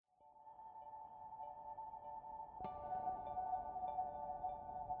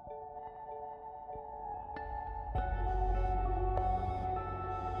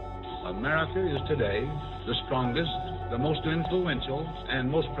America is today the strongest, the most influential, and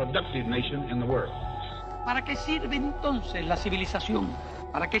most productive nation in the world. ¿Para qué sirve entonces la civilización?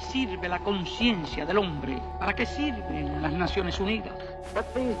 ¿Para qué sirve la conciencia del hombre? ¿Para qué sirven las Naciones Unidas?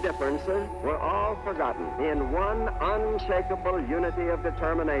 But these differences were all forgotten in one unshakable unity of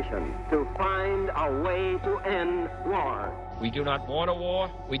determination to find a way to end war. We do not want a war.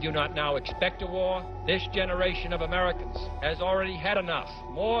 We do not now expect a war. This generation of Americans has already had enough,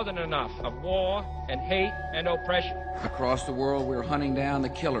 more than enough, of war and hate and oppression. Across the world, we're hunting down the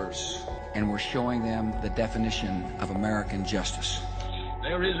killers, and we're showing them the definition of American justice.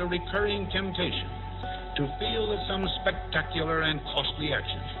 There is a recurring temptation to feel that some spectacular and costly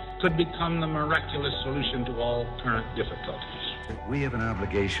action could become the miraculous solution to all current difficulties. We have an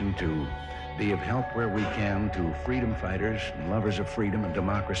obligation to be of help where we can to freedom fighters and lovers of freedom and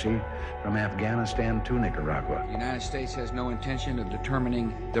democracy from Afghanistan to Nicaragua. The United States has no intention of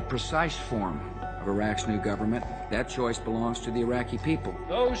determining the precise form of Iraq's new government. That choice belongs to the Iraqi people.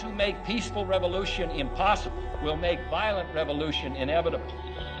 Those who make peaceful revolution impossible will make violent revolution inevitable.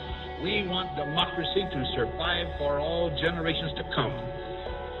 We want democracy to survive for all generations to come,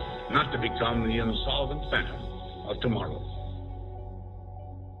 not to become the insolvent phantom of tomorrow.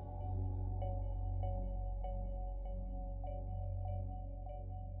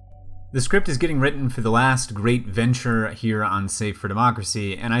 The script is getting written for the last great venture here on Save for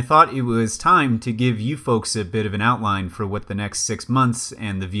Democracy, and I thought it was time to give you folks a bit of an outline for what the next 6 months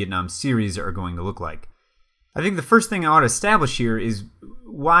and the Vietnam series are going to look like. I think the first thing I ought to establish here is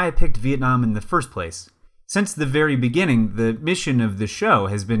why I picked Vietnam in the first place. Since the very beginning, the mission of the show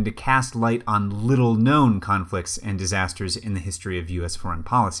has been to cast light on little-known conflicts and disasters in the history of U.S. foreign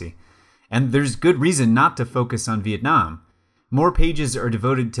policy. And there's good reason not to focus on Vietnam. More pages are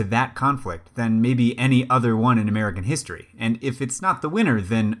devoted to that conflict than maybe any other one in American history, and if it's not the winner,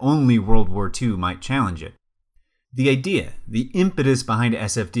 then only World War II might challenge it. The idea, the impetus behind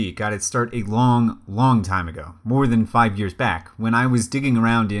SFD got its start a long time ago, more than 5 years back, when I was digging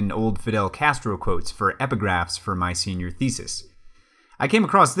around in old Fidel Castro quotes for epigraphs for my senior thesis. I came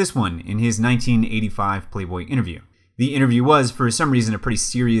across this one in his 1985 Playboy interview. The interview was, for some reason, a pretty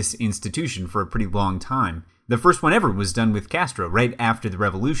serious institution for a pretty long time. The first one ever was done with Castro right after the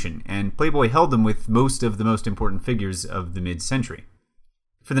revolution, and Playboy held them with most of the most important figures of the mid-century.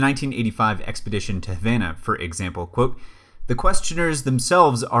 For the 1985 expedition to Havana, for example, quote, "The questioners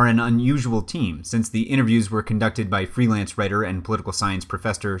themselves are an unusual team, since the interviews were conducted by freelance writer and political science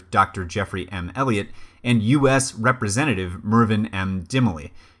professor Dr. Jeffrey M. Elliott and U.S. Representative Mervyn M.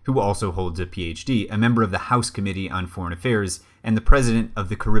 Dimely, who also holds a Ph.D., a member of the House Committee on Foreign Affairs, and the president of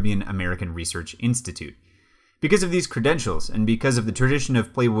the Caribbean American Research Institute. Because of these credentials, and because of the tradition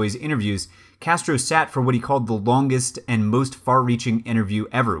of Playboy's interviews, Castro sat for what he called the longest and most far-reaching interview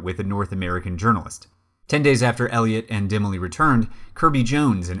ever with a North American journalist. 10 days after Elliott and Dimely returned, Kirby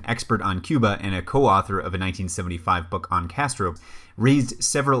Jones, an expert on Cuba and a co-author of a 1975 book on Castro, raised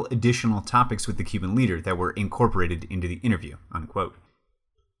several additional topics with the Cuban leader that were incorporated into the interview," unquote.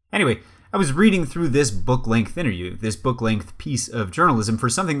 Anyway, I was reading through this book-length interview, this book-length piece of journalism, for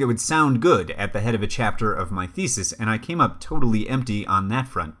something that would sound good at the head of a chapter of my thesis, and I came up totally empty on that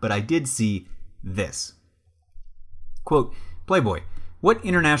front, but I did see this. Quote, "Playboy, what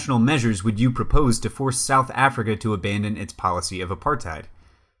international measures would you propose to force South Africa to abandon its policy of apartheid?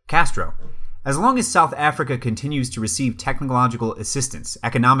 Castro, as long as South Africa continues to receive technological assistance,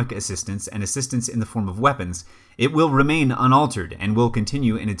 economic assistance, and assistance in the form of weapons, it will remain unaltered and will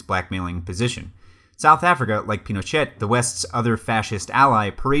continue in its blackmailing position. South Africa, like Pinochet, the West's other fascist ally,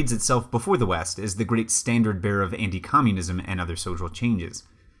 parades itself before the West as the great standard bearer of anti-communism and other social changes."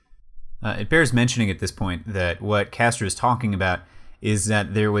 It bears mentioning at this point that what Castro is talking about is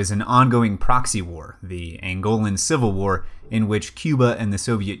that there was an ongoing proxy war, the Angolan Civil War, in which Cuba and the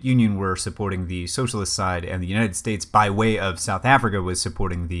Soviet Union were supporting the socialist side, and the United States, by way of South Africa, was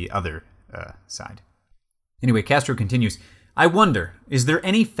supporting the other side. Anyway, Castro continues, "I wonder, is there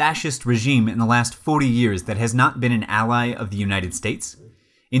any fascist regime in the last 40 years that has not been an ally of the United States?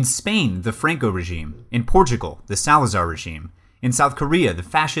 In Spain, the Franco regime. In Portugal, the Salazar regime. In South Korea, the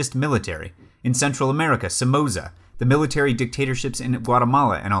fascist military. In Central America, Somoza. The military dictatorships in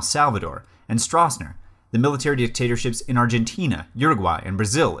Guatemala and El Salvador. And Stroessner. The military dictatorships in Argentina, Uruguay, and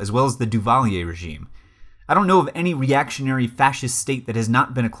Brazil, as well as the Duvalier regime. I don't know of any reactionary fascist state that has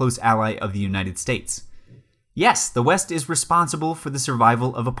not been a close ally of the United States. Yes, the West is responsible for the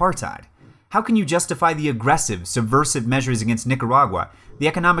survival of apartheid. How can you justify the aggressive, subversive measures against Nicaragua, the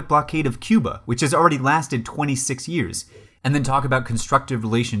economic blockade of Cuba, which has already lasted 26 years, and then talk about constructive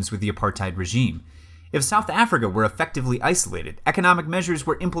relations with the apartheid regime? If South Africa were effectively isolated, economic measures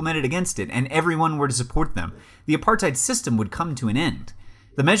were implemented against it, and everyone were to support them, the apartheid system would come to an end.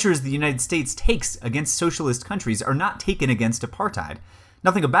 The measures the United States takes against socialist countries are not taken against apartheid.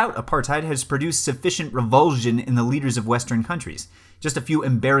 Nothing about apartheid has produced sufficient revulsion in the leaders of Western countries. Just a few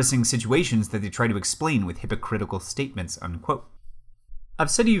embarrassing situations that they try to explain with hypocritical statements, unquote. I've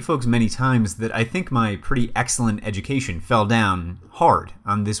said to you folks many times that I think my pretty excellent education fell down hard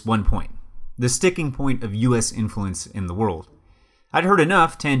on this one point, the sticking point of U.S. influence in the world. I'd heard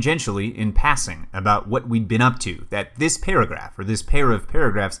enough, tangentially, in passing, about what we'd been up to, that this paragraph, or this pair of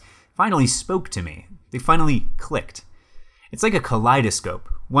paragraphs, finally spoke to me. They finally clicked. It's like a kaleidoscope.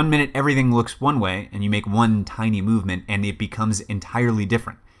 1 minute everything looks one way, and you make one tiny movement, and it becomes entirely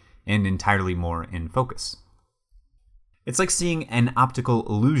different, and entirely more in focus. It's like seeing an optical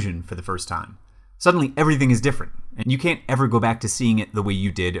illusion for the first time. Suddenly everything is different, and you can't ever go back to seeing it the way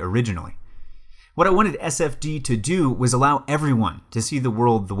you did originally. What I wanted SFD to do was allow everyone to see the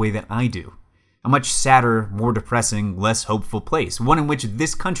world the way that I do. A much sadder, more depressing, less hopeful place, one in which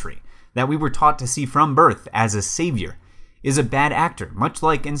this country, that we were taught to see from birth as a savior, is a bad actor, much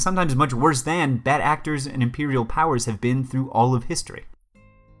like, and sometimes much worse than, bad actors and imperial powers have been through all of history.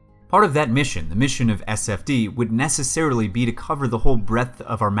 Part of that mission, the mission of SFD, would necessarily be to cover the whole breadth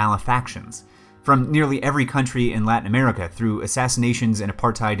of our malefactions, from nearly every country in Latin America through assassinations and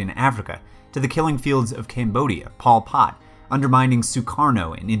apartheid in Africa, to the killing fields of Cambodia, Pol Pot, undermining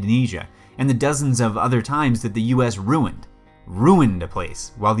Sukarno in Indonesia, and the dozens of other times that the US ruined a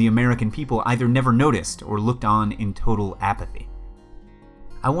place, while the American people either never noticed or looked on in total apathy.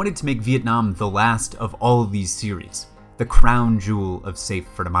 I wanted to make Vietnam the last of all of these series, the crown jewel of Safe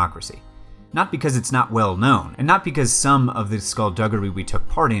for Democracy. Not because it's not well known, and not because some of the skullduggery we took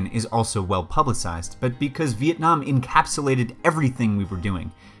part in is also well publicized, but because Vietnam encapsulated everything we were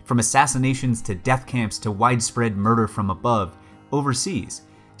doing, from assassinations to death camps to widespread murder from above, overseas,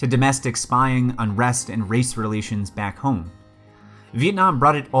 to domestic spying, unrest, and race relations back home. Vietnam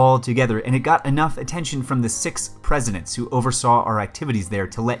brought it all together, and it got enough attention from the 6 presidents who oversaw our activities there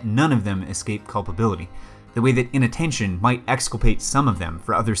to let none of them escape culpability, the way that inattention might exculpate some of them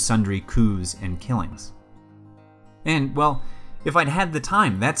for other sundry coups and killings. And, well, if I'd had the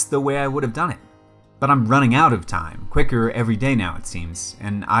time, that's the way I would have done it. But I'm running out of time, quicker every day now it seems,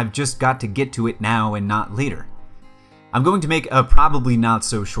 and I've just got to get to it now and not later. I'm going to make a probably not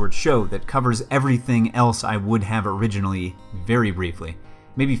so short show that covers everything else I would have originally, very briefly,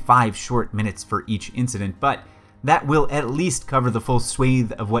 maybe 5 short minutes for each incident, but that will at least cover the full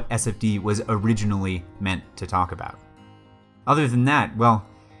swathe of what SFD was originally meant to talk about. Other than that, well,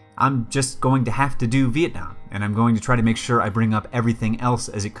 I'm just going to have to do Vietnam, and I'm going to try to make sure I bring up everything else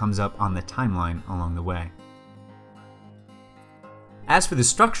as it comes up on the timeline along the way. As for the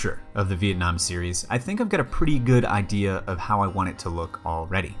structure of the Vietnam series, I think I've got a pretty good idea of how I want it to look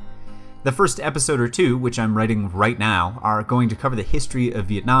already. The first episode or 2, which I'm writing right now, are going to cover the history of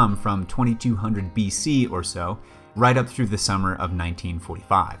Vietnam from 2200 BC or so, right up through the summer of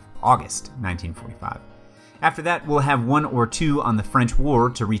 1945, August 1945. After that, we'll have 1 or 2 on the French War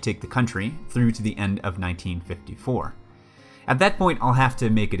to retake the country, through to the end of 1954. At that point, I'll have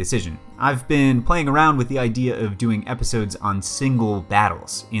to make a decision. I've been playing around with the idea of doing episodes on single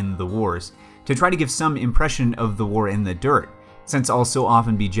battles in the wars, to try to give some impression of the war in the dirt, since I'll so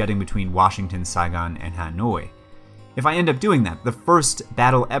often be jetting between Washington, Saigon, and Hanoi. If I end up doing that, the first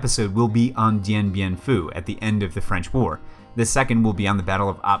battle episode will be on Dien Bien Phu at the end of the French War. The second will be on the Battle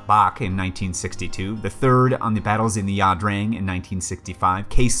of Ap Bac in 1962, the third on the battles in the Ia Drang in 1965,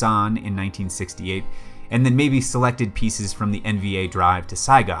 Khe Sanh in 1968, and then maybe selected pieces from the NVA drive to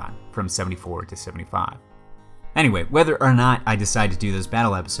Saigon from 74 to 75. Anyway, whether or not I decide to do those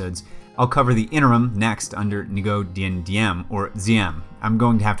battle episodes, I'll cover the interim next under Ngo Dien Diem, or Diem. I'm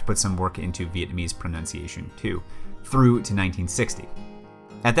going to have to put some work into Vietnamese pronunciation too, through to 1960.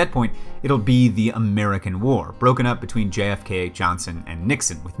 At that point, it'll be the American War, broken up between JFK, Johnson, and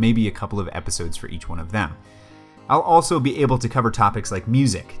Nixon, with maybe a couple of episodes for each one of them. I'll also be able to cover topics like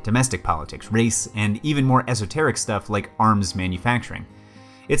music, domestic politics, race, and even more esoteric stuff like arms manufacturing.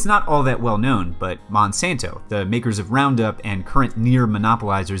 It's not all that well known, but Monsanto, the makers of Roundup and current near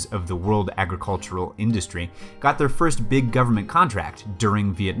monopolizers of the world agricultural industry, got their first big government contract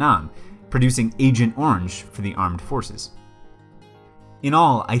during Vietnam, producing Agent Orange for the armed forces. In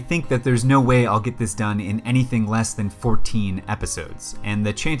all, I think that there's no way I'll get this done in anything less than 14 episodes, and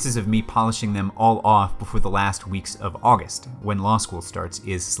the chances of me polishing them all off before the last weeks of August, when law school starts,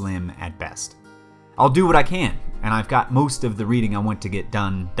 is slim at best. I'll do what I can, and I've got most of the reading I want to get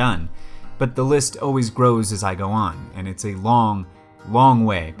done, but the list always grows as I go on, and it's a long, long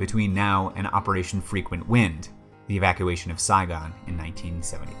way between now and Operation Frequent Wind, the evacuation of Saigon in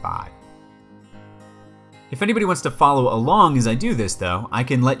 1975. If anybody wants to follow along as I do this, though, I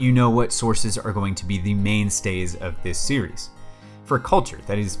can let you know what sources are going to be the mainstays of this series. For culture,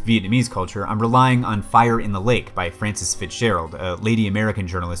 that is Vietnamese culture, I'm relying on Fire in the Lake by Frances Fitzgerald, a lady American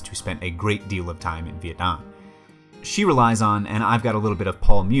journalist who spent a great deal of time in Vietnam. She relies on, and I've got a little bit of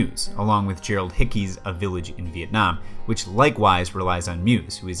Paul Muse, along with Gerald Hickey's A Village in Vietnam, which likewise relies on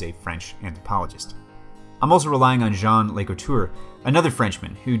Muse, who is a French anthropologist. I'm also relying on Jean Lecouture, another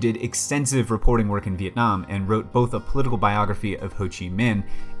Frenchman who did extensive reporting work in Vietnam and wrote both a political biography of Ho Chi Minh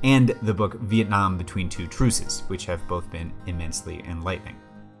and the book Vietnam Between Two Truces, which have both been immensely enlightening.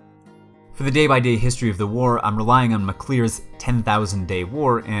 For the day-by-day history of the war, I'm relying on McClear's 10,000 Day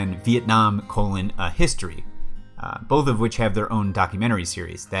War and Vietnam: A History, both of which have their own documentary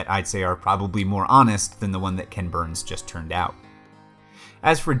series that I'd say are probably more honest than the one that Ken Burns just turned out.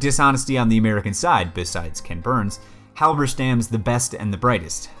 As for dishonesty on the American side, besides Ken Burns, Halberstam's The Best and the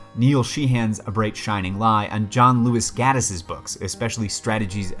Brightest, Neil Sheehan's A Bright Shining Lie, and John Lewis Gaddis's books, especially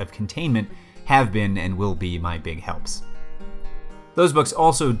Strategies of Containment, have been and will be my big helps. Those books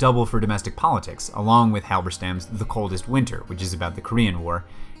also double for domestic politics, along with Halberstam's The Coldest Winter, which is about the Korean War,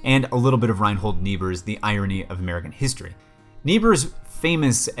 and a little bit of Reinhold Niebuhr's The Irony of American History. Niebuhr's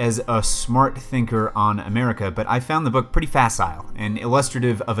famous as a smart thinker on America, but I found the book pretty facile and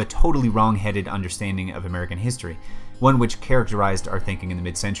illustrative of a totally wrong-headed understanding of American history, one which characterized our thinking in the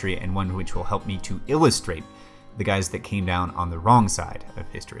mid-century and one which will help me to illustrate the guys that came down on the wrong side of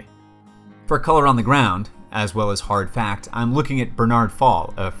history. For color on the ground, as well as hard fact, I'm looking at Bernard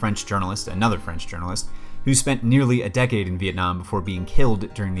Fall, another French journalist, who spent nearly a decade in Vietnam before being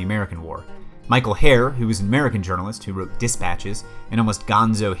killed during the American War. Michael Hare, who is an American journalist who wrote Dispatches, an almost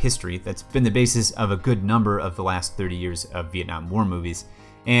gonzo history that's been the basis of a good number of the last 30 years of Vietnam War movies,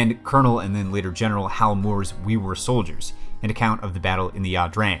 and Colonel and then later General Hal Moore's We Were Soldiers, an account of the battle in the Ia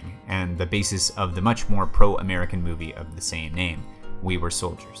Drang, and the basis of the much more pro-American movie of the same name, We Were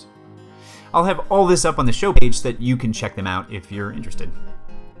Soldiers. I'll have all this up on the show page so that you can check them out if you're interested.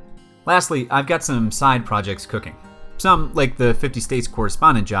 Lastly, I've got some side projects cooking. Some, like the 50 States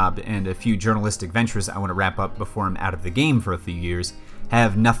correspondent job and a few journalistic ventures I want to wrap up before I'm out of the game for a few years,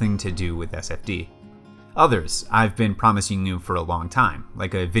 have nothing to do with SFD. Others I've been promising you for a long time,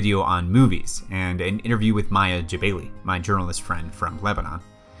 like a video on movies and an interview with Maya Jabali, my journalist friend from Lebanon.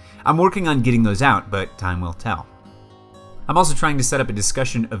 I'm working on getting those out, but time will tell. I'm also trying to set up a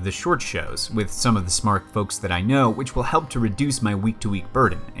discussion of the short shows with some of the smart folks that I know, which will help to reduce my week-to-week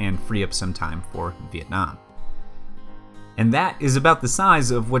burden and free up some time for Vietnam. And that is about the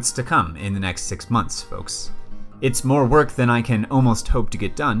size of what's to come in the next 6 months, folks. It's more work than I can almost hope to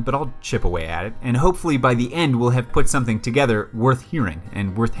get done, but I'll chip away at it, and hopefully by the end we'll have put something together worth hearing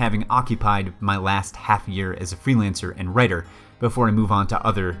and worth having occupied my last half year as a freelancer and writer before I move on to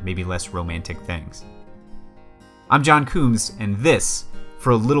other, maybe less romantic things. I'm John Coombs, and this, for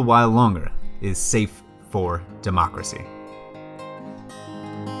a little while longer, is Safe for Democracy.